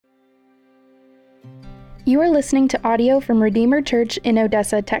You are listening to audio from Redeemer Church in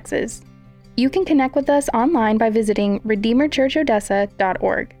Odessa, Texas. You can connect with us online by visiting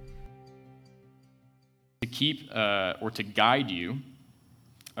redeemerchurchodessa.org. To keep or to guide you,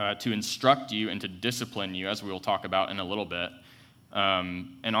 to instruct you, and to discipline you, as we will talk about in a little bit,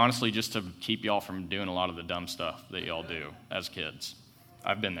 and honestly, just to keep y'all from doing a lot of the dumb stuff that y'all do as kids.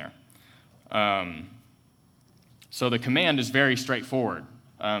 I've been there. So the command is very straightforward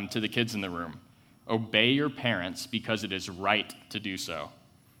to the kids in the room. Obey your parents because it is right to do so.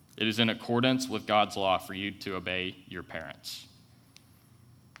 It is in accordance with God's law for you to obey your parents.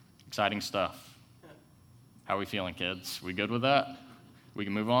 Exciting stuff. How are we feeling, kids? We good with that? We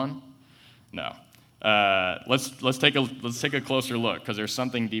can move on? No. Let's take a closer look, because there's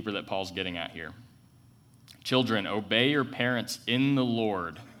something deeper that Paul's getting at here. Children, obey your parents in the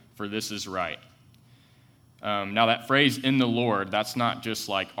Lord, for this is right. Now that phrase, in the Lord, that's not just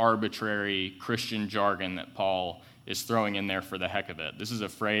like arbitrary Christian jargon that Paul is throwing in there for the heck of it. This is a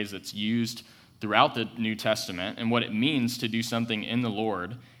phrase that's used throughout the New Testament, and what it means to do something in the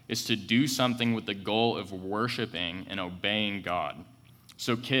Lord is to do something with the goal of worshiping and obeying God.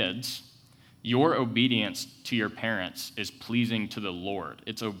 So kids, your obedience to your parents is pleasing to the Lord.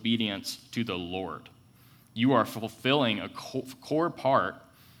 It's obedience to the Lord. You are fulfilling a core part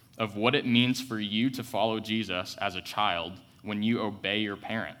of what it means for you to follow Jesus as a child when you obey your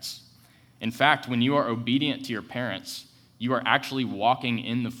parents. In fact, when you are obedient to your parents, you are actually walking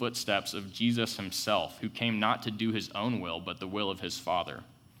in the footsteps of Jesus himself, who came not to do his own will, but the will of his Father.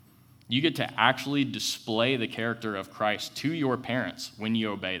 You get to actually display the character of Christ to your parents when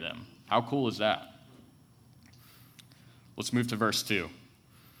you obey them. How cool is that? Let's move to verse 2.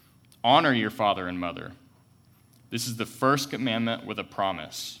 Honor your father and mother. This is the first commandment with a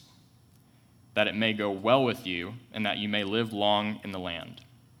promise, that it may go well with you and that you may live long in the land.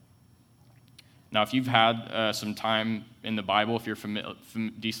 Now, if you've had some time in the Bible, if you're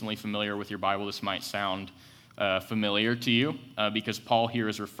decently familiar with your Bible, this might sound familiar to you because Paul here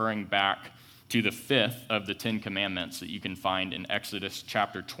is referring back to the fifth of the 10 commandments that you can find in Exodus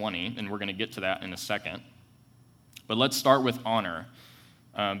chapter 20, and we're going to get to that in a second. But let's start with honor,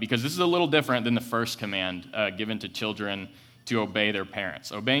 because this is a little different than the first command given to children to obey their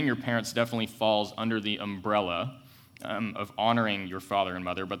parents. Obeying your parents definitely falls under the umbrella of honoring your father and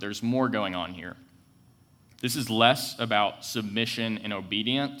mother, but there's more going on here. This is less about submission and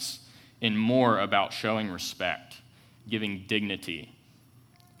obedience and more about showing respect, giving dignity,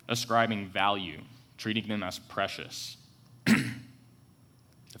 ascribing value, treating them as precious. A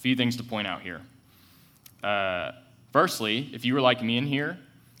few things to point out here. Firstly, if you were like me in here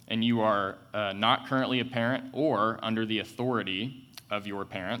and you are not currently a parent or under the authority of your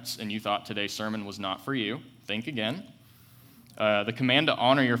parents and you thought today's sermon was not for you, think again. The command to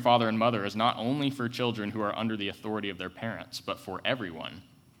honor your father and mother is not only for children who are under the authority of their parents, but for everyone.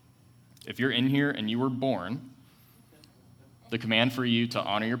 If you're in here and you were born, the command for you to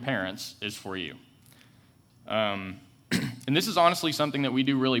honor your parents is for you. And this is honestly something that we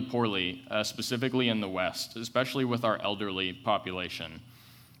do really poorly, specifically in the West, especially with our elderly population.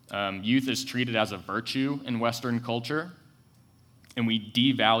 Youth is treated as a virtue in Western culture, and we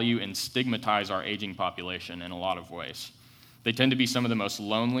devalue and stigmatize our aging population in a lot of ways. They tend to be some of the most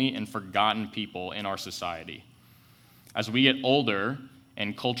lonely and forgotten people in our society. As we get older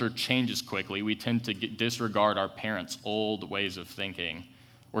and culture changes quickly, we tend to disregard our parents' old ways of thinking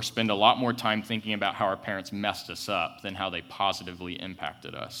or spend a lot more time thinking about how our parents messed us up than how they positively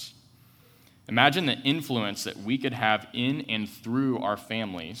impacted us. Imagine the influence that we could have in and through our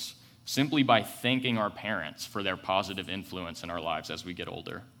families simply by thanking our parents for their positive influence in our lives as we get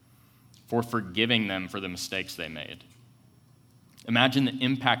older, for forgiving them for the mistakes they made. Imagine the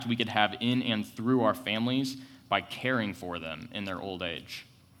impact we could have in and through our families by caring for them in their old age.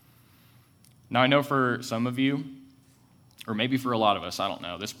 Now, I know for some of you, or maybe for a lot of us, I don't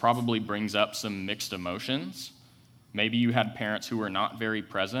know, this probably brings up some mixed emotions. Maybe you had parents who were not very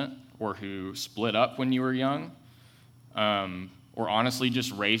present or who split up when you were young, or honestly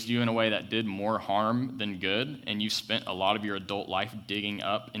just raised you in a way that did more harm than good, and you spent a lot of your adult life digging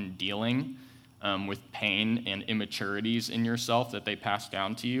up and dealing with pain and immaturities in yourself that they passed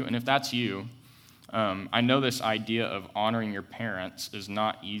down to you. And if that's you, I know this idea of honoring your parents is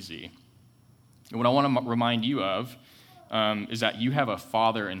not easy. And what I want to remind you of is that you have a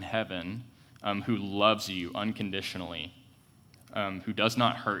Father in heaven who loves you unconditionally, who does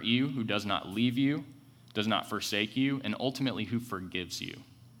not hurt you, who does not leave you, does not forsake you, and ultimately who forgives you.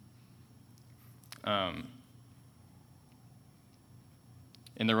 And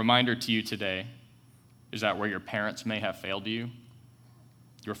the reminder to you today is that where your parents may have failed you,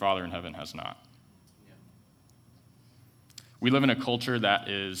 your Father in heaven has not. We live in a culture that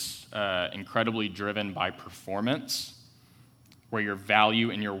is incredibly driven by performance, where your value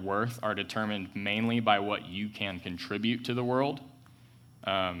and your worth are determined mainly by what you can contribute to the world,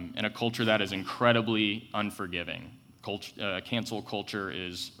 in a culture that is incredibly unforgiving. Cancel culture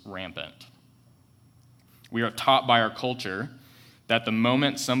is rampant. We are taught by our culture that the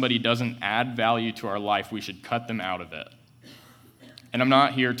moment somebody doesn't add value to our life, we should cut them out of it. And I'm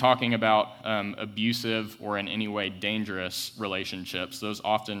not here talking about abusive or in any way dangerous relationships. Those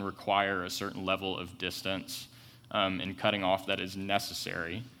often require a certain level of distance and cutting off that is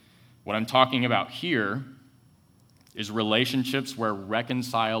necessary. What I'm talking about here is relationships where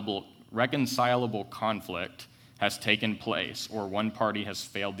reconcilable conflict has taken place or one party has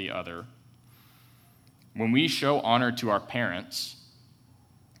failed the other. When we show honor to our parents,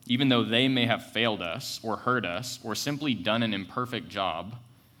 even though they may have failed us or hurt us or simply done an imperfect job,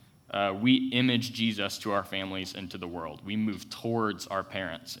 we image Jesus to our families and to the world. We move towards our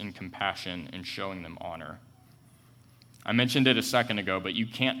parents in compassion and showing them honor. I mentioned it a second ago, but you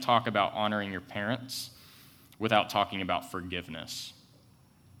can't talk about honoring your parents without talking about forgiveness.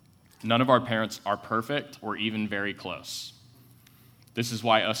 None of our parents are perfect or even very close. This is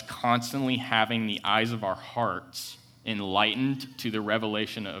why us constantly having the eyes of our hearts enlightened to the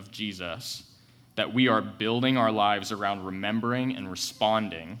revelation of Jesus, that we are building our lives around remembering and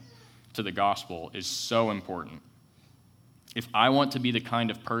responding to the gospel, is so important. If I want to be the kind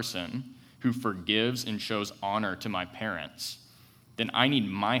of person who forgives and shows honor to my parents, then I need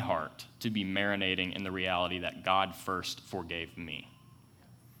my heart to be marinating in the reality that God first forgave me.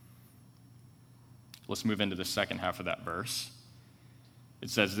 Let's move into the second half of that verse.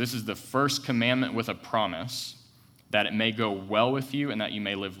 It says, "This is the first commandment with a promise, that it may go well with you and that you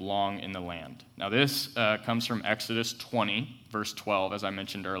may live long in the land." Now this comes from Exodus 20, verse 12, as I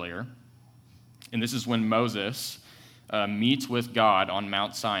mentioned earlier. And this is when Moses meets with God on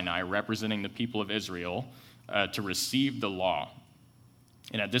Mount Sinai, representing the people of Israel, to receive the law.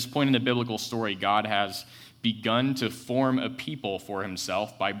 And at this point in the biblical story, God has begun to form a people for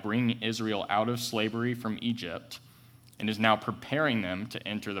himself by bringing Israel out of slavery from Egypt and is now preparing them to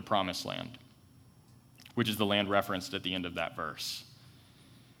enter the promised land, which is the land referenced at the end of that verse.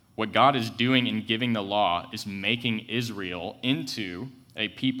 What God is doing in giving the law is making Israel into a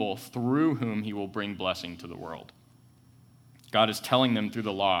people through whom he will bring blessing to the world. God is telling them through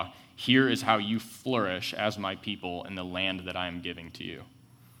the law, here is how you flourish as my people in the land that I am giving to you.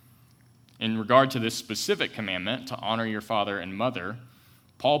 In regard to this specific commandment, to honor your father and mother,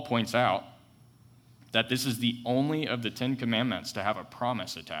 Paul points out that this is the only of the 10 commandments to have a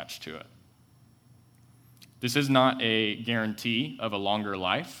promise attached to it. This is not a guarantee of a longer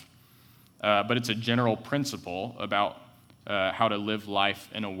life, but it's a general principle about how to live life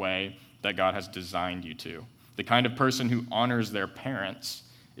in a way that God has designed you to. The kind of person who honors their parents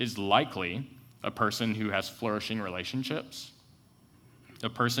is likely a person who has flourishing relationships, a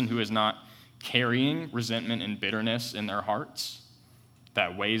person who is not carrying resentment and bitterness in their hearts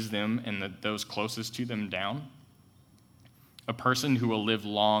that weighs them and those closest to them down, a person who will live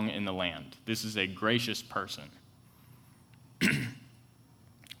long in the land. This is a gracious person.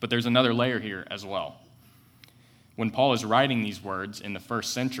 But there's another layer here as well. When Paul is writing these words in the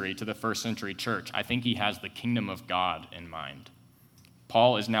first century to the first century church, I think he has the kingdom of God in mind.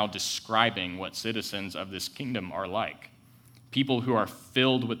 Paul is now describing what citizens of this kingdom are like. People who are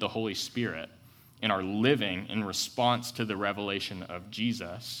filled with the Holy Spirit and are living in response to the revelation of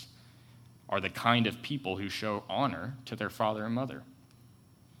Jesus are the kind of people who show honor to their father and mother.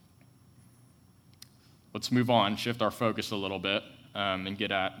 Let's move on, shift our focus a little bit, and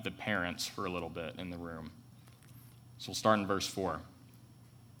get at the parents for a little bit in the room. So we'll start in verse 4.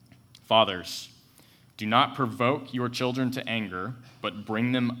 "Fathers, do not provoke your children to anger, but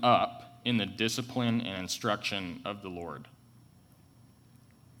bring them up in the discipline and instruction of the Lord."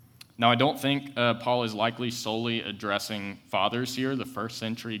 Now, I don't think Paul is likely solely addressing fathers here. The first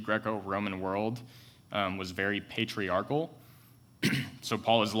century Greco-Roman world was very patriarchal. So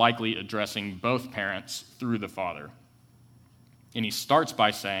Paul is likely addressing both parents through the father. And he starts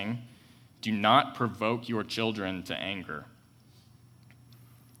by saying, "Do not provoke your children to anger."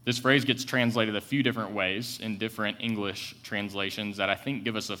 This phrase gets translated a few different ways in different English translations that I think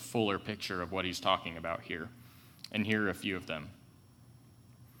give us a fuller picture of what he's talking about here. And here are a few of them.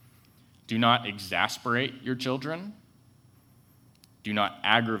 Do not exasperate your children. Do not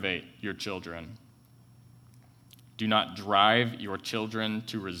aggravate your children. Do not drive your children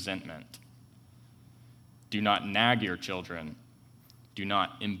to resentment. Do not nag your children. Do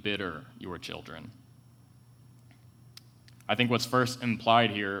not embitter your children. I think what's first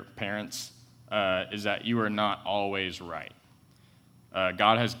implied here, parents, is that you are not always right.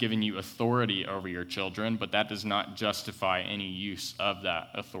 God has given you authority over your children, but that does not justify any use of that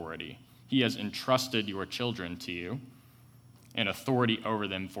authority. He has entrusted your children to you and authority over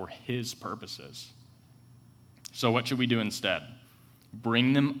them for his purposes. So what should we do instead?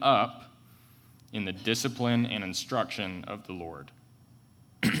 Bring them up in the discipline and instruction of the Lord.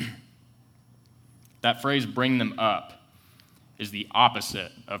 That phrase, bring them up, is the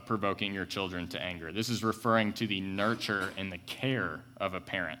opposite of provoking your children to anger. This is referring to the nurture and the care of a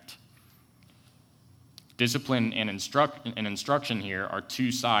parent. Discipline and instruction here are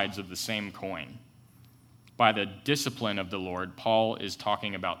two sides of the same coin. By the discipline of the Lord, Paul is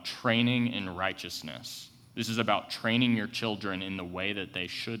talking about training in righteousness. This is about training your children in the way that they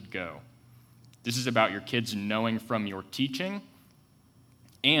should go. This is about your kids knowing from your teaching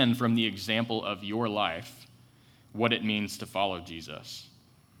and from the example of your life what it means to follow Jesus.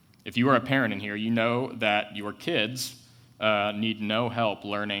 If you are a parent in here, you know that your kids need no help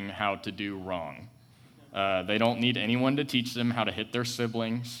learning how to do wrong. They don't need anyone to teach them how to hit their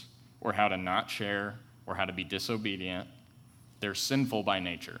siblings or how to not share or how to be disobedient. They're sinful by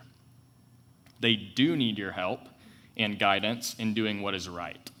nature. They do need your help and guidance in doing what is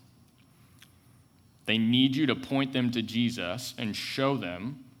right. They need you to point them to Jesus and show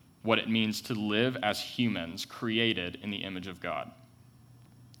them what it means to live as humans created in the image of God.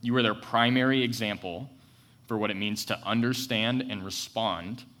 You are their primary example for what it means to understand and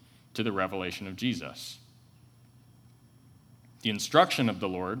respond to the revelation of Jesus. The instruction of the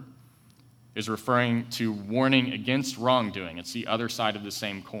Lord is referring to warning against wrongdoing. It's the other side of the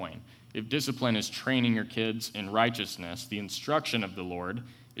same coin. If discipline is training your kids in righteousness, the instruction of the Lord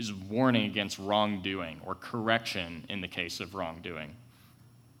is warning against wrongdoing or correction in the case of wrongdoing.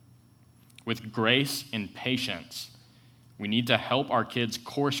 With grace and patience, we need to help our kids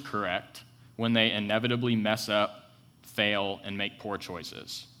course correct when they inevitably mess up, fail, and make poor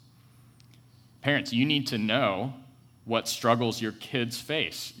choices. Parents, you need to know what struggles your kids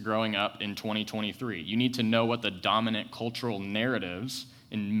face growing up in 2023. You need to know what the dominant cultural narratives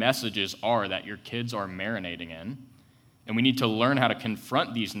and messages are that your kids are marinating in. And we need to learn how to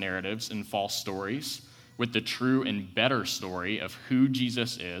confront these narratives and false stories with the true and better story of who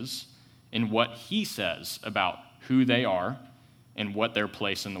Jesus is and what he says about who they are and what their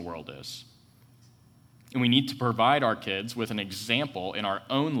place in the world is. And we need to provide our kids with an example in our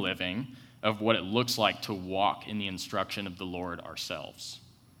own living of what it looks like to walk in the instruction of the Lord ourselves.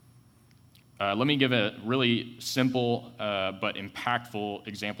 Let me give a really simple but impactful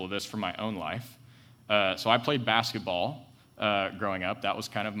example of this from my own life. So I played basketball growing up. That was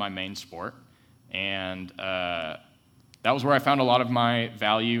kind of my main sport. And that was where I found a lot of my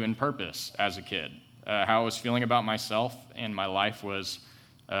value and purpose as a kid. How I was feeling about myself and my life was,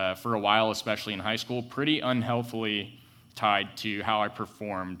 for a while, especially in high school, pretty unhealthily tied to how I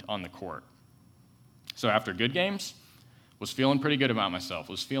performed on the court. So after good games, was feeling pretty good about myself,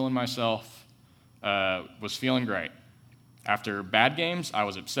 was feeling great. After bad games, I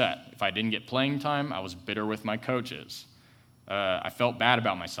was upset. If I didn't get playing time, I was bitter with my coaches. I felt bad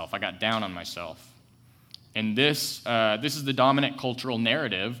about myself. I got down on myself. And this is the dominant cultural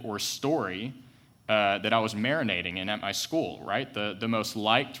narrative or story that I was marinating in at my school, right? The most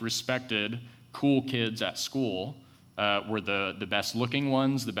liked, respected, cool kids at school were the best-looking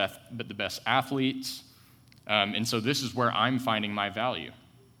ones, the best athletes. And so this is where I'm finding my value.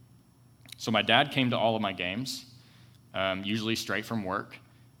 So my dad came to all of my games, usually straight from work,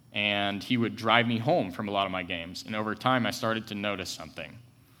 and he would drive me home from a lot of my games. And over time, I started to notice something.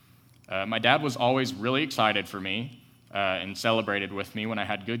 My dad was always really excited for me and celebrated with me when I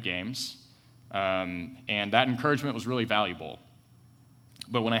had good games, and that encouragement was really valuable.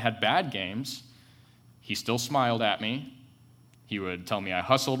 But when I had bad games, he still smiled at me. He would tell me I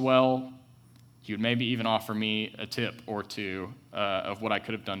hustled well. He would maybe even offer me a tip or two of what I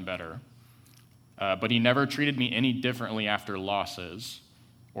could have done better. But he never treated me any differently after losses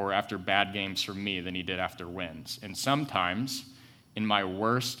or after bad games for me than he did after wins. And sometimes, in my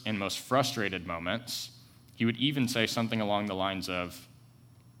worst and most frustrated moments, he would even say something along the lines of,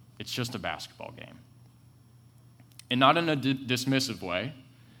 "It's just a basketball game." And not in a dismissive way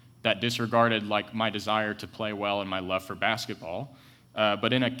that disregarded my desire to play well and my love for basketball,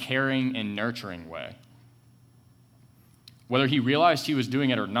 but in a caring and nurturing way. Whether he realized he was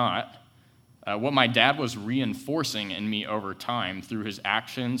doing it or not, what my dad was reinforcing in me over time through his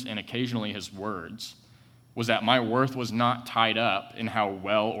actions and occasionally his words was that my worth was not tied up in how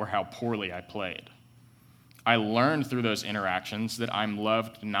well or how poorly I played. I learned through those interactions that I'm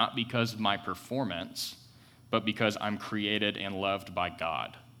loved not because of my performance, but because I'm created and loved by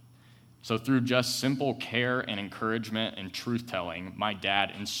God. So through just simple care and encouragement and truth-telling, my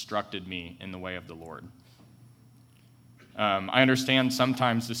dad instructed me in the way of the Lord. I understand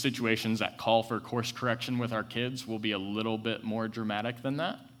sometimes the situations that call for course correction with our kids will be a little bit more dramatic than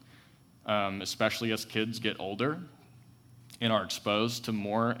that, especially as kids get older and are exposed to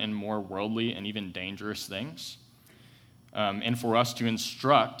more and more worldly and even dangerous things. And for us to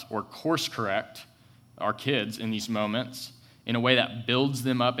instruct or course correct our kids in these moments in a way that builds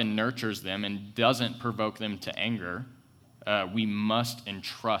them up and nurtures them and doesn't provoke them to anger, we must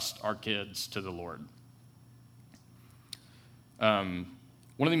entrust our kids to the Lord. One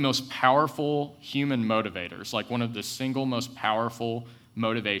of the most powerful human motivators, like one of the single most powerful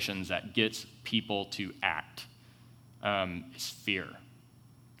motivations that gets people to act, is fear.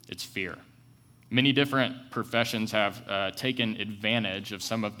 It's fear. Many different professions have taken advantage of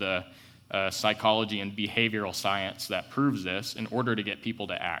some of the psychology and behavioral science that proves this in order to get people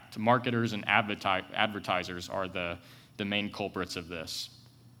to act. Marketers and advertisers are the main culprits of this.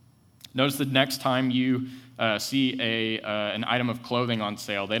 Notice the next time you see an item of clothing on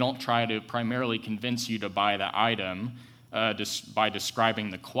sale, they don't try to primarily convince you to buy the item just by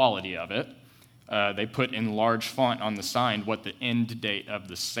describing the quality of it. They put in large font on the sign what the end date of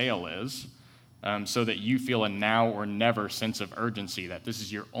the sale is, so that you feel a now or never sense of urgency, that this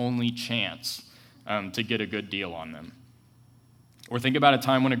is your only chance to get a good deal on them. Or think about a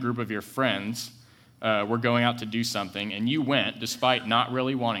time when a group of your friends were going out to do something, and you went despite not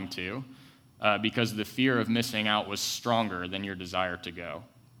really wanting to, because the fear of missing out was stronger than your desire to go.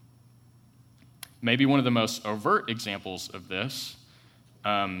 Maybe one of the most overt examples of this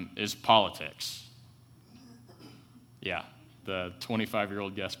is politics. Yeah, the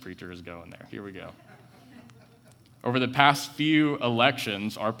 25-year-old guest preacher is going there. Here we go. Over the past few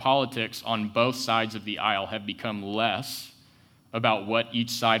elections, our politics on both sides of the aisle have become less about what each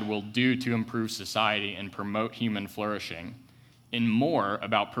side will do to improve society and promote human flourishing, and more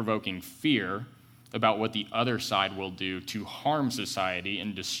about provoking fear about what the other side will do to harm society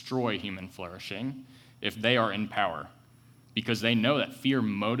and destroy human flourishing if they are in power, because they know that fear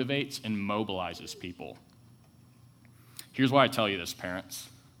motivates and mobilizes people. Here's why I tell you this, parents.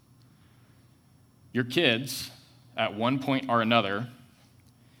 Your kids, at one point or another,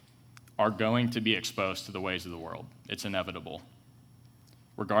 are going to be exposed to the ways of the world. It's inevitable.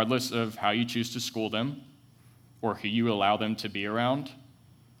 Regardless of how you choose to school them, or who you allow them to be around,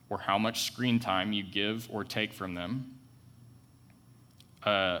 or how much screen time you give or take from them,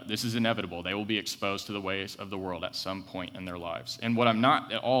 this is inevitable. They will be exposed to the ways of the world at some point in their lives. And what I'm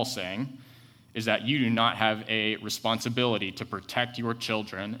not at all saying is that you do not have a responsibility to protect your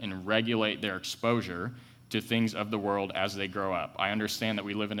children and regulate their exposure to things of the world as they grow up. I understand that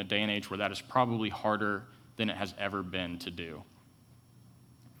we live in a day and age where that is probably harder than it has ever been to do.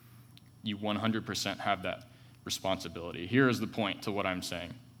 You 100% have that responsibility. Here is the point to what I'm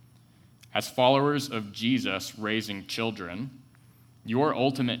saying. As followers of Jesus raising children, your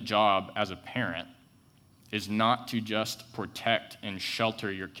ultimate job as a parent is not to just protect and shelter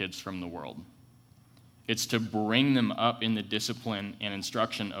your kids from the world. It's to bring them up in the discipline and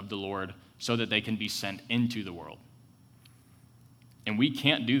instruction of the Lord so that they can be sent into the world. And we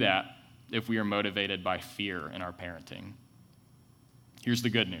can't do that if we are motivated by fear in our parenting. Here's the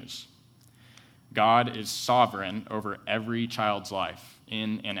good news. God is sovereign over every child's life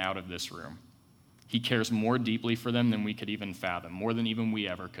in and out of this room. He cares more deeply for them than we could even fathom, more than even we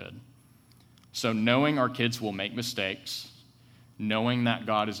ever could. So knowing our kids will make mistakes, knowing that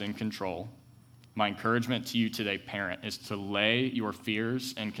God is in control, my encouragement to you today, parent, is to lay your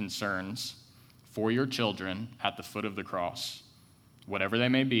fears and concerns for your children at the foot of the cross, whatever they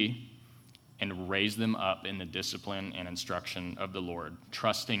may be, and raise them up in the discipline and instruction of the Lord,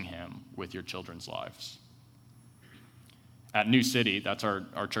 trusting Him with your children's lives. At New City, that's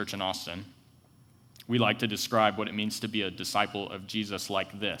our church in Austin, we like to describe what it means to be a disciple of Jesus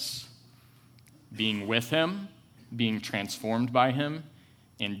like this: being with Him, being transformed by Him,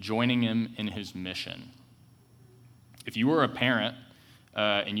 and joining Him in His mission. If you are a parent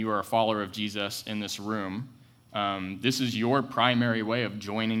and you are a follower of Jesus in this room, this is your primary way of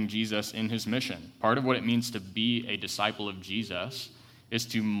joining Jesus in His mission. Part of what it means to be a disciple of Jesus is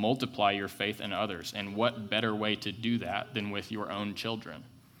to multiply your faith in others. And what better way to do that than with your own children?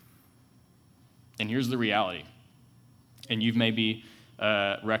 And here's the reality. And you've maybe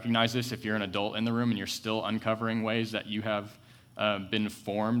recognized this if you're an adult in the room and you're still uncovering ways that you have been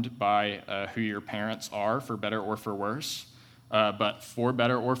formed by who your parents are, for better or for worse. But for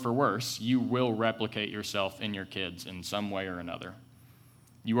better or for worse, you will replicate yourself in your kids in some way or another.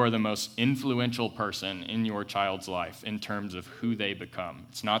 You are the most influential person in your child's life in terms of who they become.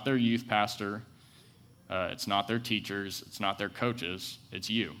 It's not their youth pastor. It's not their teachers. It's not their coaches. It's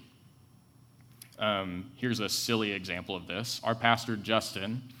you. Here's a silly example of this. Our pastor,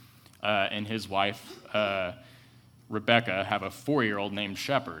 Justin, and his wife, Rebecca, have a 4-year-old named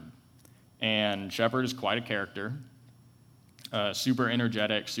Shepherd. And Shepherd is quite a character. Super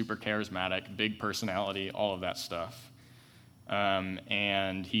energetic, super charismatic, big personality, all of that stuff.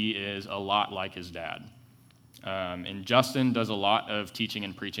 And he is a lot like his dad. And Justin does a lot of teaching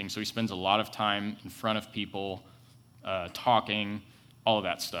and preaching, so he spends a lot of time in front of people, talking, all of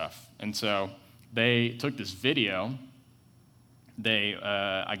that stuff. And so they took this video.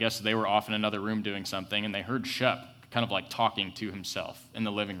 I guess they were off in another room doing something, and they heard Shep kind of like talking to himself in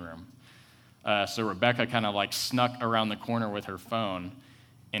the living room. So Rebecca kind of like snuck around the corner with her phone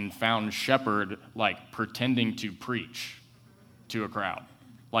and found Shepherd like pretending to preach to a crowd.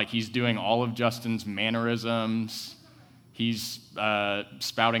 Like he's doing all of Justin's mannerisms. He's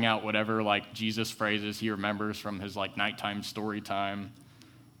spouting out whatever like Jesus phrases he remembers from his like nighttime story time.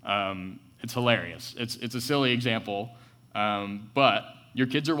 It's hilarious. It's a silly example, but your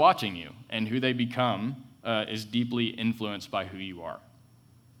kids are watching you, and who they become is deeply influenced by who you are.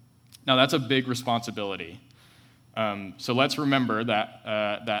 Now, that's a big responsibility. So let's remember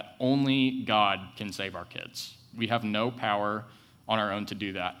that only God can save our kids. We have no power on our own to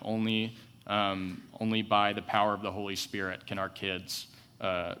do that. Only by the power of the Holy Spirit can our kids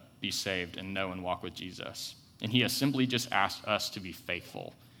be saved and know and walk with Jesus. And he has simply just asked us to be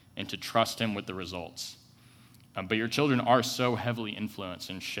faithful and to trust him with the results. But your children are so heavily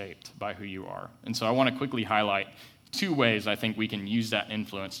influenced and shaped by who you are. And so I want to quickly highlight 2 ways I think we can use that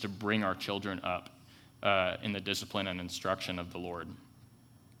influence to bring our children up in the discipline and instruction of the Lord.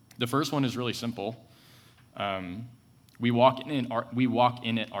 The first one is really simple. We walk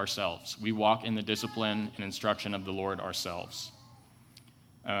in it ourselves. We walk in the discipline and instruction of the Lord ourselves.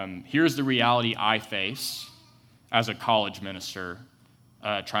 Here's the reality I face as a college minister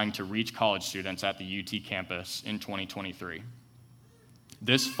trying to reach college students at the UT campus in 2023.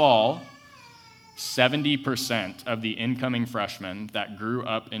 This fall, 70% of the incoming freshmen that grew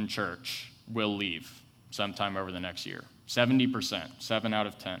up in church will leave sometime over the next year. 70%, 7 out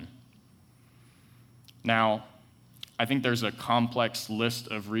of 10. Now, I think there's a complex list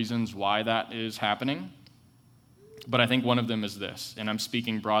of reasons why that is happening, but I think one of them is this, and I'm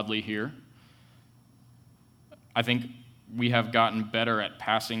speaking broadly here. I think we have gotten better at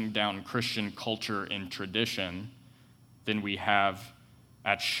passing down Christian culture and tradition than we have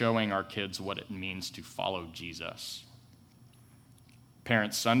at showing our kids what it means to follow Jesus.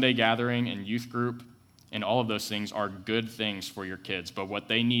 Parents, Sunday gathering and youth group and all of those things are good things for your kids, but what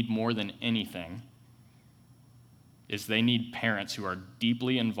they need more than anything is they need parents who are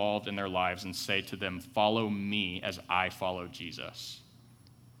deeply involved in their lives and say to them, follow me as I follow Jesus.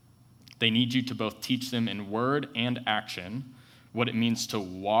 They need you to both teach them in word and action what it means to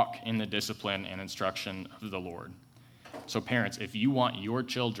walk in the discipline and instruction of the Lord. So parents, if you want your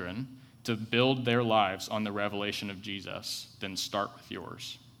children to build their lives on the revelation of Jesus, then start with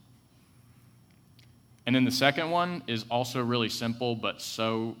yours. And then the second one is also really simple, but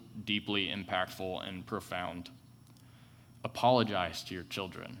so deeply impactful and profound. Apologize to your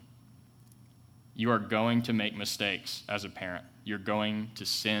children. You are going to make mistakes as a parent. You're going to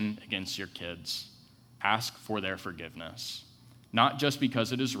sin against your kids. Ask for their forgiveness. Not just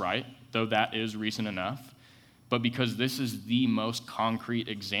because it is right, though that is reason enough, but because this is the most concrete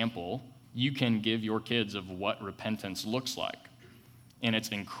example you can give your kids of what repentance looks like. And it's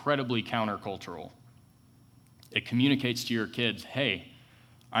incredibly countercultural. It communicates to your kids, hey,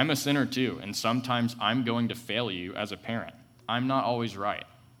 I'm a sinner too, and sometimes I'm going to fail you as a parent. I'm not always right.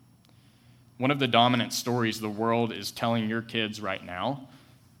 One of the dominant stories the world is telling your kids right now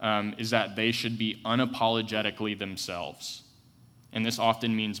is that they should be unapologetically themselves. And this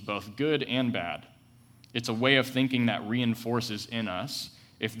often means both good and bad. It's a way of thinking that reinforces in us,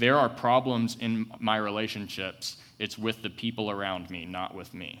 if there are problems in my relationships, it's with the people around me, not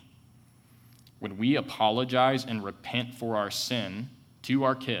with me. When we apologize and repent for our sin to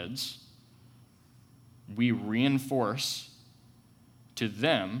our kids, we reinforce to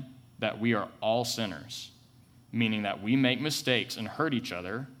them that we are all sinners, meaning that we make mistakes and hurt each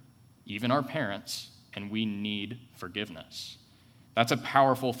other, even our parents, and we need forgiveness. That's a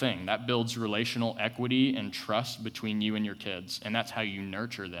powerful thing. That builds relational equity and trust between you and your kids, and that's how you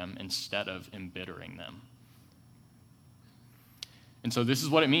nurture them instead of embittering them. And so this is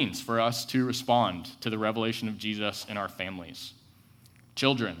what it means for us to respond to the revelation of Jesus in our families.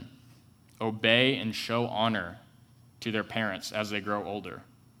 Children, obey and show honor to their parents as they grow older.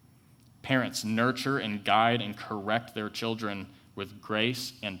 Parents nurture and guide and correct their children with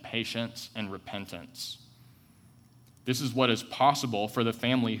grace and patience and repentance. This is what is possible for the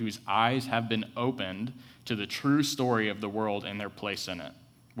family whose eyes have been opened to the true story of the world and their place in it.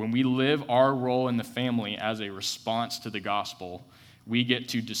 When we live our role in the family as a response to the gospel, we get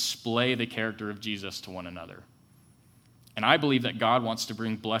to display the character of Jesus to one another. And I believe that God wants to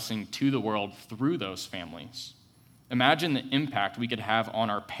bring blessing to the world through those families. Imagine the impact we could have on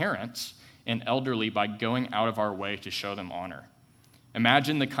our parents and elderly by going out of our way to show them honor.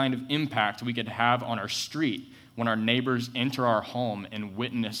 Imagine the kind of impact we could have on our street when our neighbors enter our home and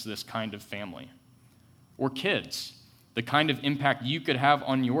witness this kind of family. Or kids, the kind of impact you could have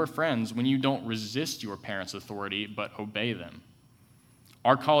on your friends when you don't resist your parents' authority but obey them.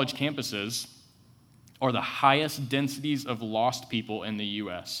 Our college campuses are the highest densities of lost people in the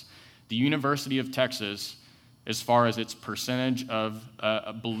U.S. The University of Texas, as far as its percentage of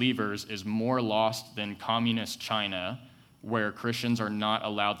believers, is more lost than communist China, where Christians are not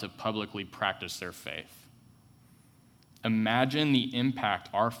allowed to publicly practice their faith. Imagine the impact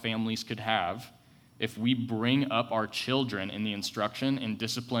our families could have if we bring up our children in the instruction and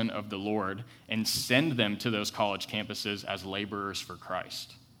discipline of the Lord and send them to those college campuses as laborers for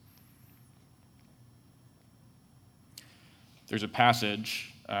Christ. There's a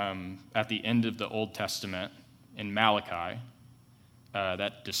passage at the end of the Old Testament in Malachi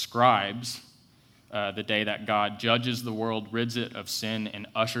that describes the day that God judges the world, rids it of sin, and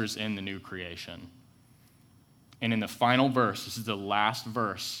ushers in the new creation. And in the final verse, this is the last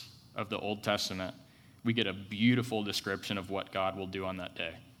verse of the Old Testament, we get a beautiful description of what God will do on that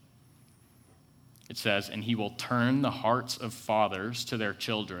day. It says, "And he will turn the hearts of fathers to their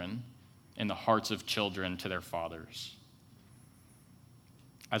children, and the hearts of children to their fathers."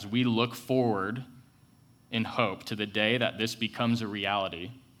 As we look forward in hope to the day that this becomes a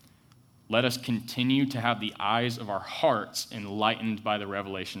reality, let us continue to have the eyes of our hearts enlightened by the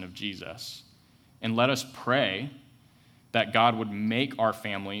revelation of Jesus. And let us pray that God would make our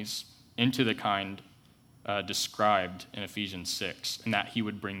families into the kind described in Ephesians 6, and that he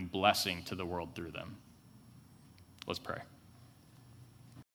would bring blessing to the world through them. Let's pray.